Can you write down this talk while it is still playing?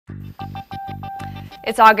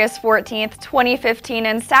It's August 14th, 2015,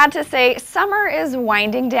 and sad to say, summer is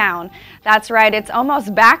winding down. That's right, it's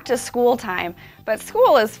almost back to school time. But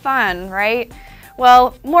school is fun, right?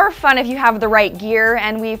 Well, more fun if you have the right gear,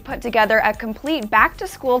 and we've put together a complete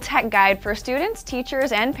back-to-school tech guide for students,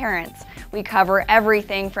 teachers, and parents. We cover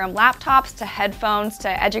everything from laptops to headphones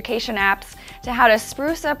to education apps to how to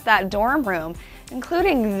spruce up that dorm room,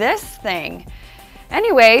 including this thing.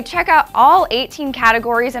 Anyway, check out all 18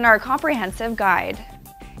 categories in our comprehensive guide.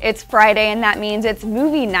 It's Friday, and that means it's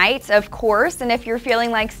movie night, of course, and if you're feeling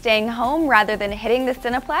like staying home rather than hitting the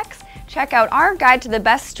Cineplex, check out our guide to the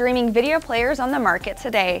best streaming video players on the market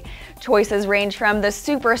today. Choices range from the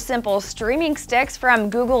super simple streaming sticks from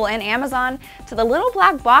Google and Amazon to the little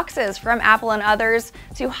black boxes from Apple and others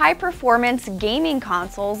to high-performance gaming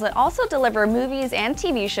consoles that also deliver movies and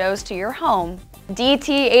TV shows to your home.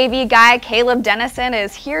 DT AV guy Caleb Dennison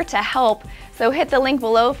is here to help, so hit the link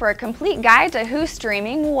below for a complete guide to who's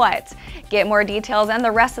streaming what. Get more details and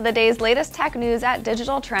the rest of the day's latest tech news at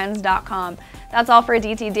digitaltrends.com. That's all for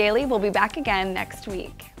DT Daily. We'll be back again next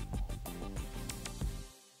week.